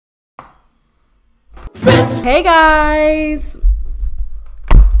bitch. Hey guys.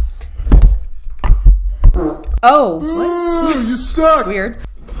 Oh, what? You suck. Weird.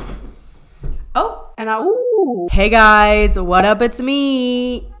 Oh, and ooh. Hey guys, what up? It's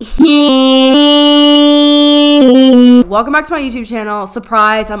me. Welcome back to my YouTube channel.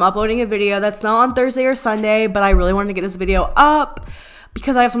 Surprise, I'm uploading a video that's not on Thursday or Sunday, but I really wanted to get this video up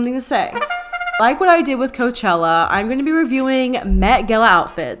because I have something to say. Like what I did with Coachella, I'm going to be reviewing Met Gala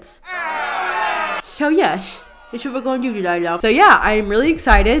outfits. So yes, that's what we're going to do today, though. So yeah, I'm really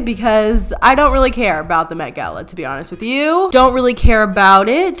excited because I don't really care about the Met Gala, to be honest with you. Don't really care about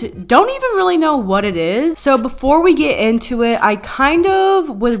it. Don't even really know what it is. So before we get into it, I kind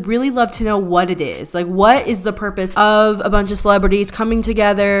of would really love to know what it is. Like, what is the purpose of a bunch of celebrities coming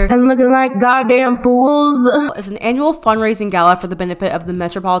together and looking like goddamn fools? It's an annual fundraising gala for the benefit of the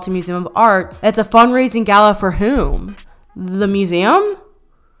Metropolitan Museum of Art. It's a fundraising gala for whom? The museum?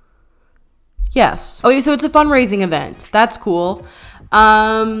 Yes. Okay, so it's a fundraising event. That's cool.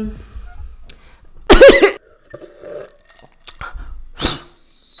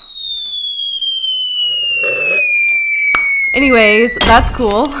 Anyways, that's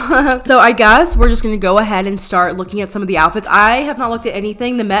cool. So I guess we're just gonna go ahead and start looking at some of the outfits. I have not looked at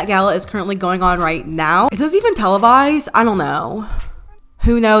anything. The Met Gala is currently going on right now. Is this even televised? I don't know.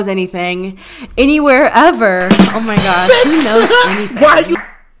 Who knows anything? Anywhere ever. Oh my gosh. Who knows anything? Why are you?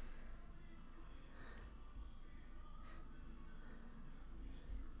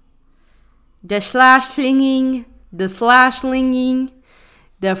 The slash slinging, the slash linging,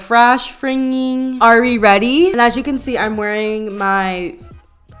 the frash fringing. Are we ready? And as you can see, I'm wearing my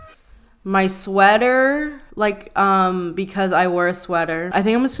sweater, like, because I wore a sweater. I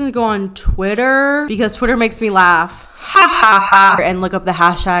think I'm just gonna go on Twitter because Twitter makes me laugh. Ha ha ha. And look up the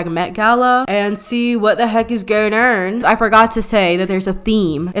hashtag Met Gala and see what the heck is going on. I forgot to say that there's a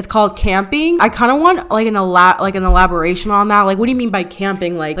theme. It's called camping. I kind of want like an elaboration on that. Like, what do you mean by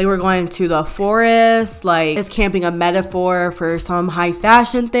camping? Like we're going to the forest? Like, is camping a metaphor for some high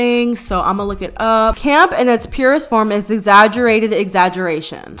fashion thing? So I'm gonna look it up. Camp in its purest form is exaggerated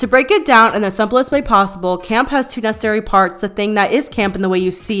exaggeration. To break it down in the simplest way possible, camp has two necessary parts: the thing that is camp and the way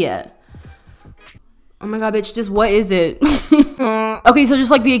you see it. Oh my god, bitch, just what is it? Okay, so just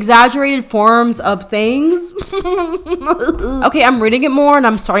like the exaggerated forms of things. Okay, I'm reading it more and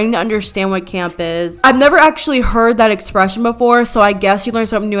I'm starting to understand what camp is. I've never actually heard that expression before, so I guess you learn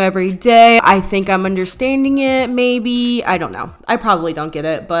something new every day. I think I'm understanding it, maybe. I don't know. I probably don't get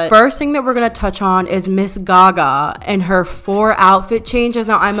it, but first thing that we're gonna touch on is Miss Gaga and her 4 outfit changes.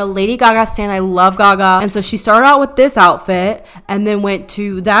 Now, I'm a Lady Gaga stan. I love Gaga. And so she started out with this outfit and then went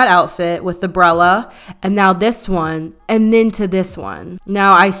to that outfit with the umbrella. And now this one, and then to this one.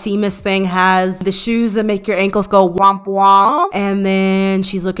 Now I see Miss Thing has the shoes that make your ankles go womp womp, and then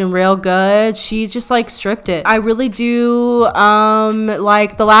she's looking real good. She just like stripped it. I really do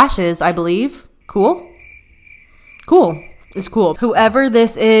like the lashes, I believe. Cool. Cool. It's cool. Whoever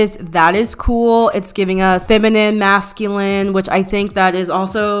this is, that is cool. It's giving us feminine, masculine, which I think that is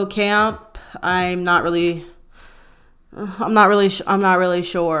also camp. I'm not really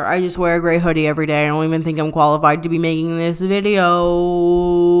sure. I just wear a gray hoodie every day. I don't even think I'm qualified to be making this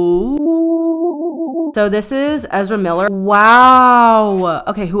video. So this is Ezra Miller. Wow.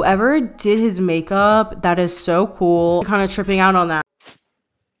 Okay, whoever did his makeup, that is so cool. I'm kind of tripping out on that.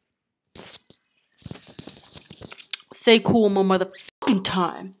 Say cool one motherfucking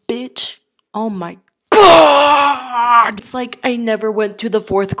time, bitch. Oh my god. It's like I never went to the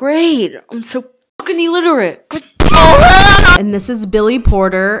 4th grade. I'm so fucking illiterate. And this is Billy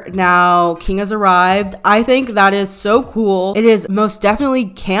Porter. Now, King has arrived. I think that is so cool. It is most definitely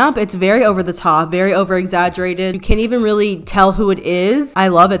camp. It's very over the top, very over exaggerated. You can't even really tell who it is. I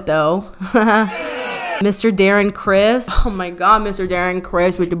love it though. Mr. Darren Criss. Oh my god, Mr. Darren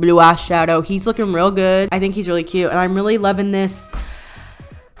Criss with the blue eyeshadow. He's looking real good. I think he's really cute and I'm really loving this.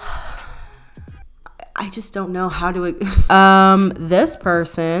 I just don't know how to this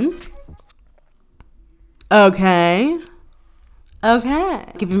person. Okay.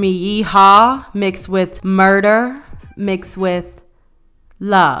 Giving me yeehaw mixed with murder mixed with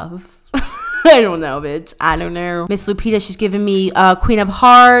love. I don't know, bitch. I don't know. Miss Lupita, she's giving me Queen of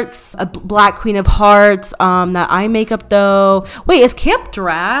Hearts, a black Queen of Hearts. That eye makeup though. Wait, is camp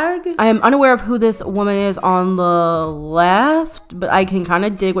drag? I am unaware of who this woman is on the left, but I can kind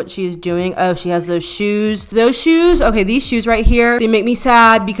of dig what she's doing. Oh, she has those shoes. Those shoes, okay, these shoes right here, they make me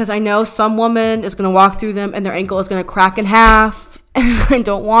sad because I know some woman is gonna walk through them and their ankle is gonna crack in half. I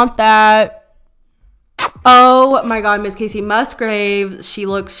don't want that. Oh my god, Miss Casey Musgraves. She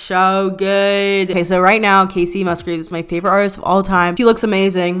looks so good. Okay, so right now, Casey Musgraves is my favorite artist of all time. She looks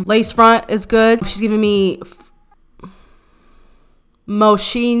amazing. Lace front is good. She's giving me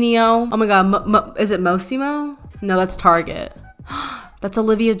Moschino. Oh my god, is it Mosimo? No, that's Target. That's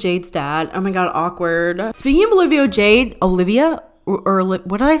Olivia Jade's dad. Oh my god, awkward. Speaking of Olivia Jade, Olivia? Or what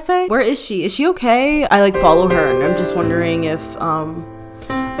did I say? Where is she? Is she okay? I like follow her and I'm just wondering if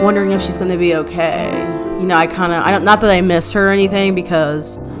she's gonna be okay. You know, I don't, not that I miss her or anything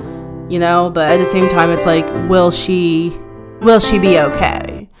because, you know, but at the same time it's like, will she be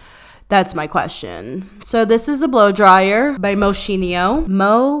okay? That's my question. So this is a blow dryer by Moschino.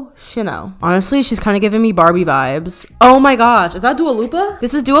 Honestly, she's kind of giving me Barbie vibes. Oh my gosh, is that Dua Lipa?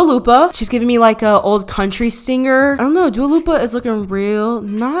 This is Dua Lipa. She's giving me like a old country singer. I don't know, Dua Lipa is looking real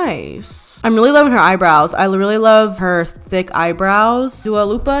nice. I'm really loving her eyebrows. I really love her thick eyebrows. Dua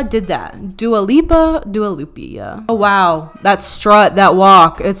Lipa did that. Dua Lipa, yeah. Oh wow, that strut, that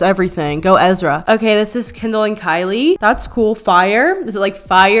walk, it's everything. Go Ezra. Okay, this is Kendall and Kylie. That's cool. Fire. Is it like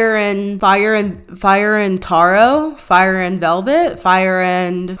fire and taro? Fire and velvet? Fire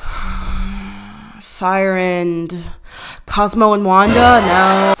and Cosmo and Wanda?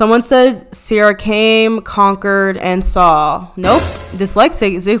 No. Someone said Sierra came, conquered, and saw. Nope.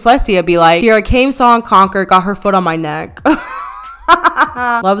 Dyslexia be like, Sierra came, saw, and conquered, got her foot on my neck.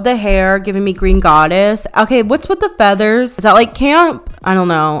 Love the hair, giving me green goddess. Okay, what's with the feathers? Is that like camp? I don't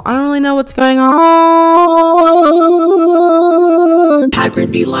know. I don't really know what's going on.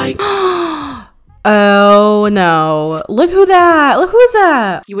 Hagrid be like, oh no. Look who is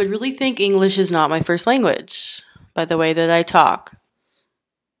that? You would really think English is not my first language by the way that I talk.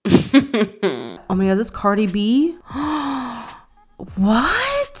 Oh my god, this Cardi B?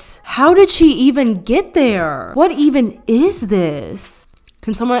 What? How did she even get there? What even is this?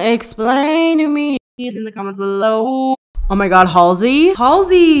 Can someone explain to me in the comments below? Oh my god, Halsey.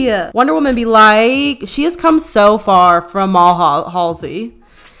 Wonder Woman be like, she has come so far from Halsey.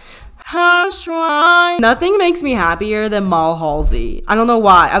 Nothing makes me happier than Mal Halsey. I don't know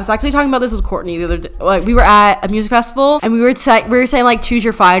why. I was actually talking about this with Courtney the other day. Like, we were at a music festival and we were saying like choose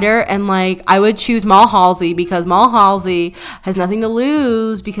your fighter, and like I would choose Mal Halsey because Mal Halsey has nothing to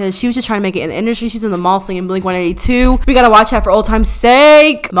lose because she was just trying to make it in the industry. She's in the mall singing Blink 182. We gotta watch that for old time's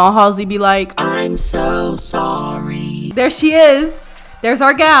sake. Mal Halsey be like, I'm so sorry. There she is. There's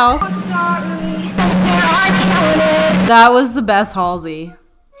our gal. That was the best Halsey.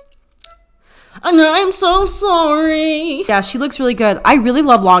 And I'm so sorry. Yeah, she looks really good. I really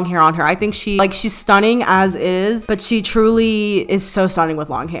love long hair on her. I think she's stunning as is, but she truly is so stunning with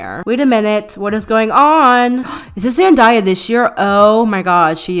long hair. Wait a minute, what is going on? Is this Zendaya this year? Oh my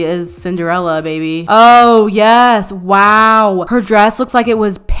god, she is Cinderella, baby. Oh yes, wow. Her dress looks like it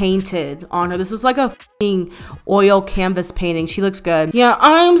was painted on her. This is like a f***ing oil canvas painting. She looks good. Yeah,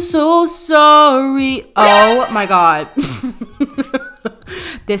 I'm so sorry. Oh my god.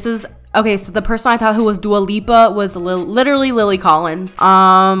 This is okay, so the person I thought who was Dua Lipa was literally Lily Collins.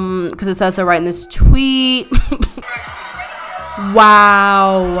 Because it says so right in this tweet.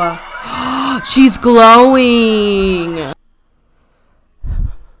 Wow. She's glowing.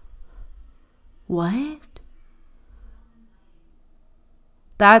 What?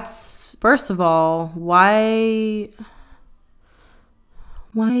 That's, first of all, why...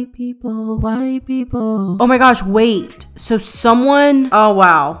 White people. Oh my gosh, wait. So someone, oh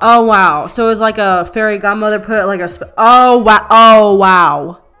wow. So it was like a fairy godmother put like oh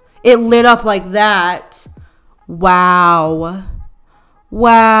wow. It lit up like that. Wow.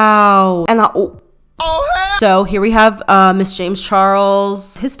 And so here we have Miss James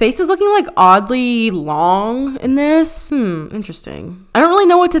Charles. His face is looking like oddly long in this. Interesting. I don't really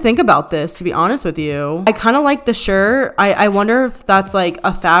know what to think about this, to be honest with you. I kind of like the shirt. I wonder if that's like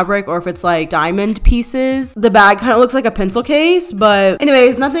a fabric or if it's like diamond pieces. The bag kind of looks like a pencil case, but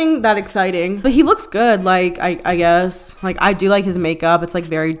anyways, nothing that exciting. But he looks good, like I guess. Like I do like his makeup. It's like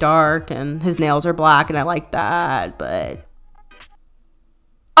very dark and his nails are black and I like that, but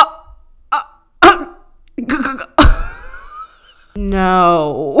no.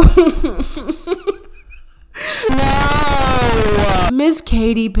 No. Miss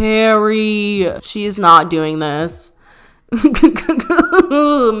Katy Perry. She is not doing this.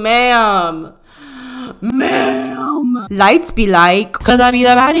 Ma'am. Lights be like, cause I be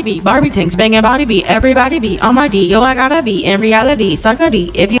the body beat. Barbie things banging body beat. Everybody be on my D. Yo, I gotta be in reality. Suck a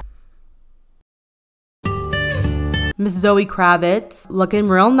D. If you Miss Zoe Kravitz looking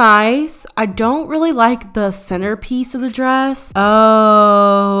real nice. I don't really like the centerpiece of the dress.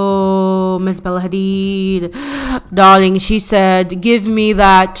 Oh, Miss Bella Hadid. Darling, she said, give me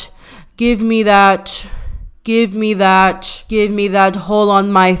that Give me that. Give me that hole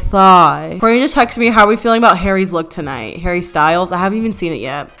on my thigh. Courtney just texted me, how are we feeling about Harry's look tonight? Harry Styles? I haven't even seen it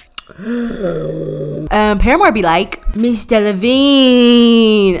yet. Paramore be like, Mr.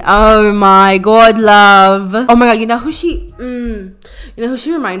 Levine. Oh my god, love. Oh my god, you know who she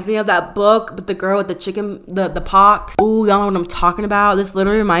reminds me of? That book with the girl with the chicken, the pox. Oh, y'all know what I'm talking about. This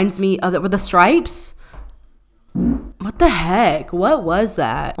literally reminds me of it with the stripes. What the heck? What was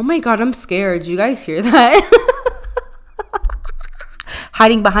that? Oh my god, I'm scared. Did you guys hear that?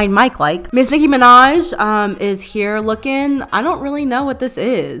 Hiding behind Mike like. Miss Nicki Minaj is here looking. I don't really know what this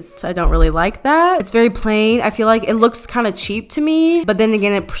is. I don't really like that. It's very plain. I feel like it looks kind of cheap to me, but then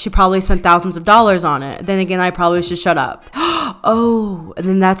again, she probably spent thousands of dollars on it. Then again, I probably should shut up. Oh, and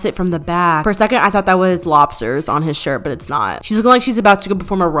then that's it from the back. For a second, I thought that was lobsters on his shirt, but it's not. She's looking like she's about to go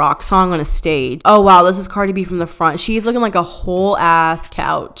perform a rock song on a stage. Oh wow, this is Cardi B from the front. She's looking like a whole ass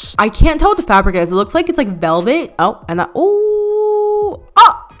couch. I can't tell what the fabric is. It looks like it's like velvet. Oh, and that, oh,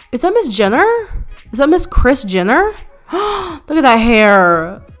 is that Miss Jenner? Is that Miss Kris Jenner? Look at that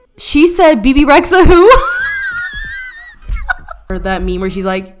hair. She said BB Rexa who? Or that meme where she's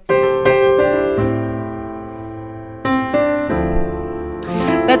like,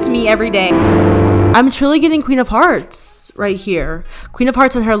 that's me every day. I'm truly getting Queen of Hearts right here. Queen of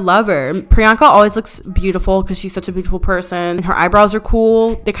Hearts and her lover. Priyanka always looks beautiful because she's such a beautiful person. And her eyebrows are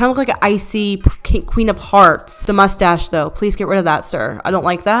cool. They kind of look like an icy Queen of Hearts. The mustache though, please get rid of that, sir. I don't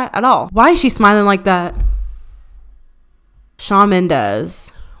like that at all. Why is she smiling like that? Shawn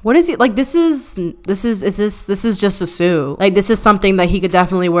Mendes. What is he like? This is just a suit. Like, this is something that he could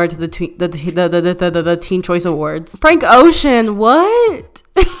definitely wear to the Teen Choice Awards. Frank Ocean, what?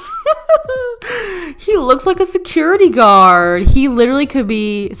 He looks like a security guard. He literally could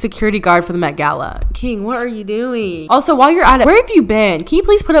be security guard for the Met Gala. King, what are you doing? Also, while you're at it, where have you been? Can you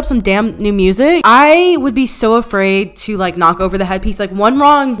please put up some damn new music? I would be so afraid to like knock over the headpiece. Like one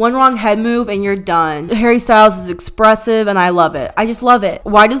wrong head move and you're done. Harry Styles is expressive and I love it. I just love it.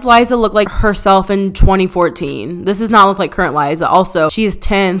 Why does Liza look like herself in 2014? This does not look like current Liza. Also, she is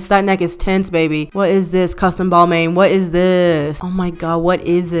tense. That neck is tense, baby. What is this? Custom Balmain. What is this? Oh my god, what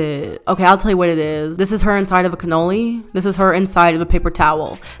is it? Okay, I'll tell you what it is. This is her inside of a cannoli. This is her inside of a paper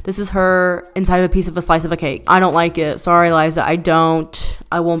towel. This is her inside of a piece of a slice of a cake. I don't like it. Sorry, Liza.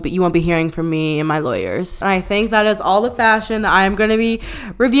 You won't be hearing from me and my lawyers. And I think that is all the fashion that I am going to be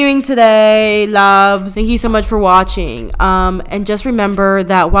reviewing today, loves. Thank you so much for watching. And just remember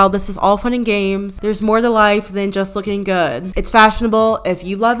that while this is all fun and games, there's more to life than just looking good. It's fashionable if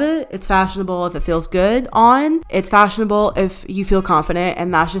you love it. It's fashionable if it feels good on. It's fashionable if you feel confident,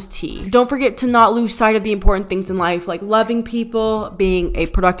 and that's just tea. Don't forget to not lose sight of the important things in life, like loving people, being a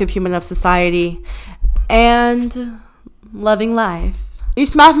productive human of society, and loving life.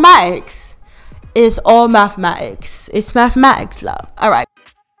 It's mathematics. It's all mathematics. It's mathematics, love. All right.